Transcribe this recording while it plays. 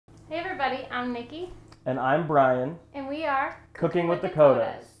Hey everybody, I'm Nikki. And I'm Brian. And we are Cooking with the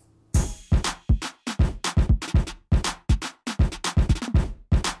Cotas.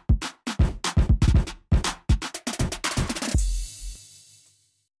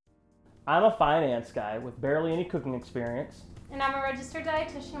 I'm a finance guy with barely any cooking experience. And I'm a registered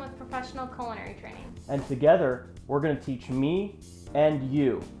dietitian with professional culinary training. And together, we're going to teach me and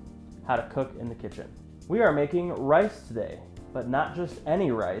you how to cook in the kitchen. We are making rice today, but not just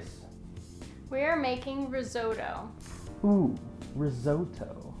any rice. We are making risotto. Ooh,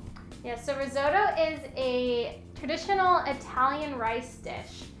 risotto. Yeah, so risotto is a traditional Italian rice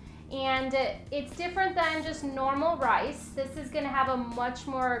dish. And it's different than just normal rice. This is going to have a much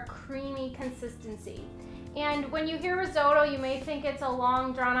more creamy consistency. And when you hear risotto, you may think it's a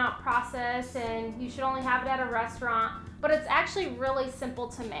long, drawn-out process and you should only have it at a restaurant, but it's actually really simple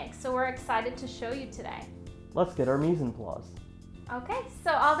to make. So we're excited to show you today. Let's get our mise en place. Okay,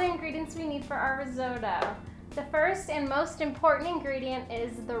 so all the ingredients we need for our risotto. The first and most important ingredient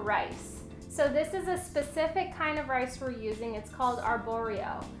is the rice. So this is a specific kind of rice we're using. It's called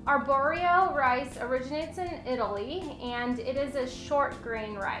arborio. Arborio rice originates in Italy, and it is a short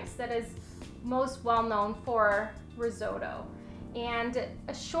grain rice that is most well known for risotto. And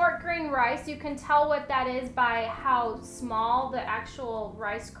a short grain rice, you can tell what that is by how small the actual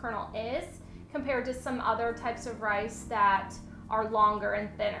rice kernel is compared to some other types of rice that are longer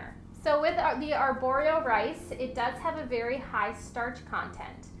and thinner. So with the arborio rice, it does have a very high starch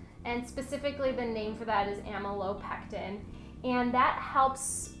content. And specifically the name for that is amylopectin. And that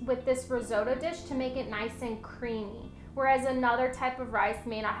helps with this risotto dish to make it nice and creamy. Whereas another type of rice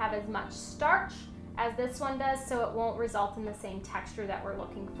may not have as much starch as this one does, so it won't result in the same texture that we're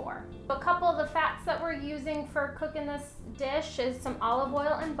looking for. A couple of the fats that we're using for cooking this dish is some olive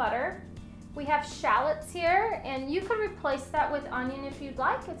oil and butter. We have shallots here, and you could replace that with onion if you'd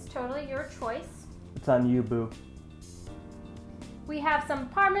like. It's totally your choice. It's on you, boo. We have some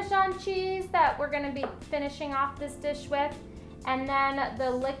Parmesan cheese that we're going to be finishing off this dish with. And then the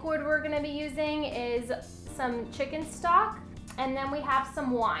liquid we're going to be using is some chicken stock. And then we have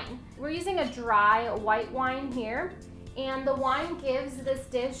some wine. We're using a dry white wine here. And the wine gives this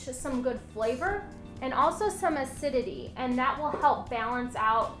dish some good flavor and also some acidity. And that will help balance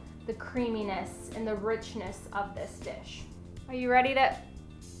out the creaminess and the richness of this dish. Are you ready to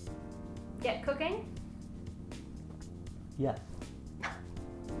get cooking? Yes.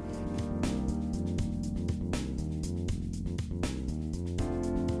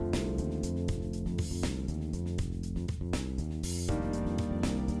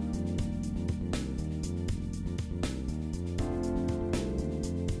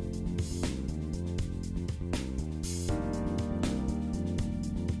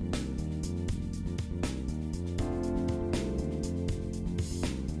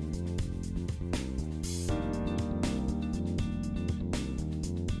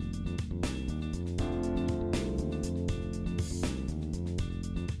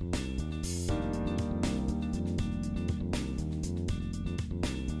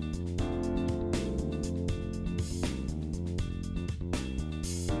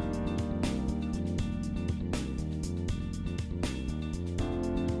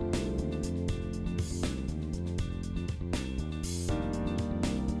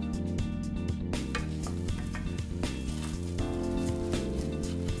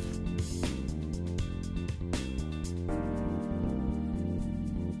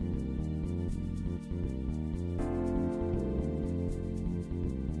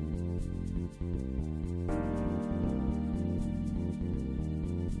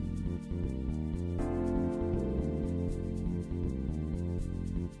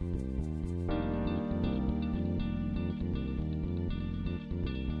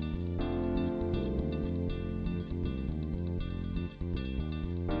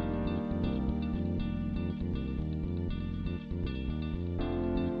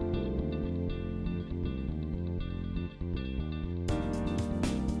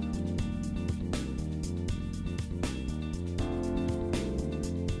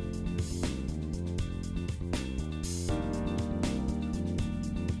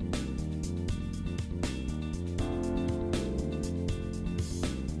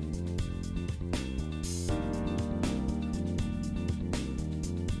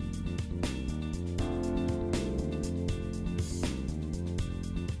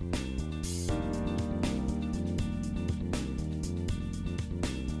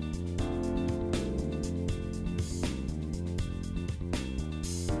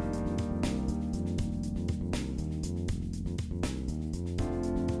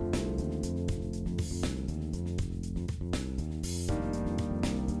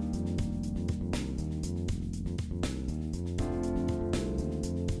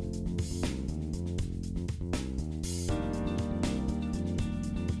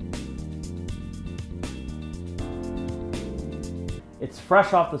 It's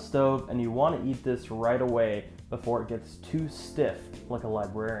fresh off the stove and you want to eat this right away before it gets too stiff like a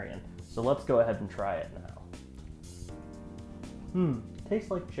librarian. So let's go ahead and try it now. Tastes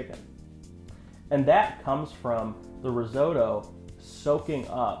like chicken. And that comes from the risotto soaking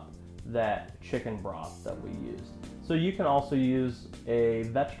up that chicken broth that we used. So you can also use a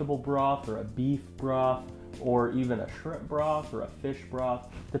vegetable broth or a beef broth or even a shrimp broth or a fish broth,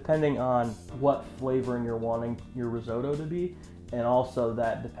 depending on what flavoring you're wanting your risotto to be. And also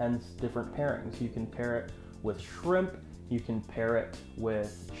that depends different pairings. You can pair it with shrimp, you can pair it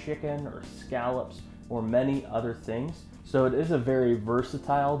with chicken or scallops or many other things. So it is a very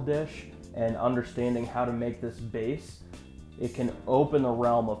versatile dish, and understanding how to make this base, it can open the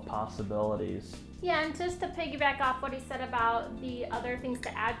realm of possibilities. Yeah, and just to piggyback off what he said about the other things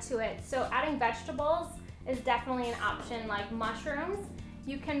to add to it. So adding vegetables is definitely an option, like mushrooms.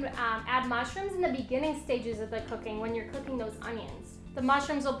 You can add mushrooms in the beginning stages of the cooking when you're cooking those onions. The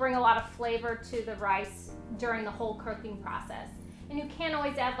mushrooms will bring a lot of flavor to the rice during the whole cooking process. And you can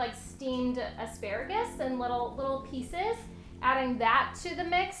always add like steamed asparagus in little pieces. Adding that to the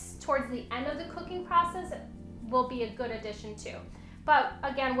mix towards the end of the cooking process will be a good addition too. But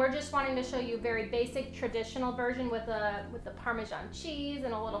again, we're just wanting to show you a very basic traditional version with the Parmesan cheese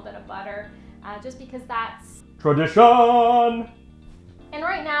and a little bit of butter, just because that's tradition. And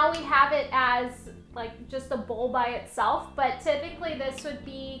right now we have it as like just a bowl by itself, but typically this would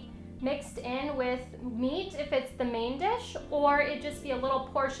be mixed in with meat if it's the main dish, or it'd just be a little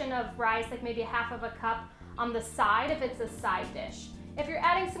portion of rice, like maybe half of a cup on the side if it's a side dish. If you're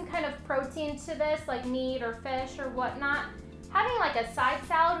adding some kind of protein to this, like meat or fish or whatnot, having like a side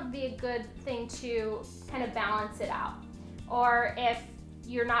salad would be a good thing to kind of balance it out. Or if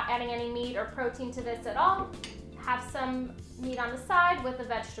you're not adding any meat or protein to this at all, have some meat on the side with a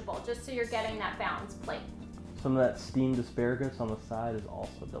vegetable, just so you're getting that balanced plate. Some of that steamed asparagus on the side is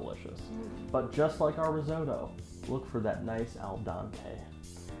also delicious. But just like our risotto, look for that nice al dente.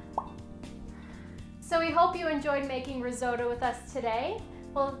 So we hope you enjoyed making risotto with us today.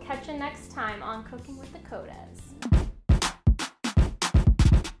 We'll catch you next time on Cooking with the Cotas.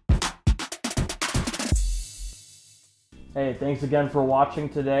 Hey, thanks again for watching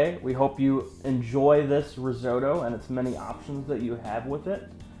today. We hope you enjoy this risotto and its many options that you have with it.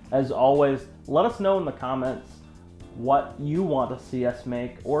 As always, let us know in the comments what you want to see us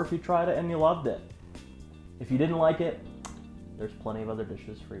make, or if you tried it and you loved it. If you didn't like it, there's plenty of other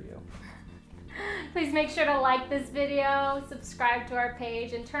dishes for you. Please make sure to like this video, subscribe to our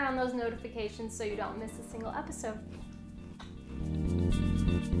page, and turn on those notifications so you don't miss a single episode.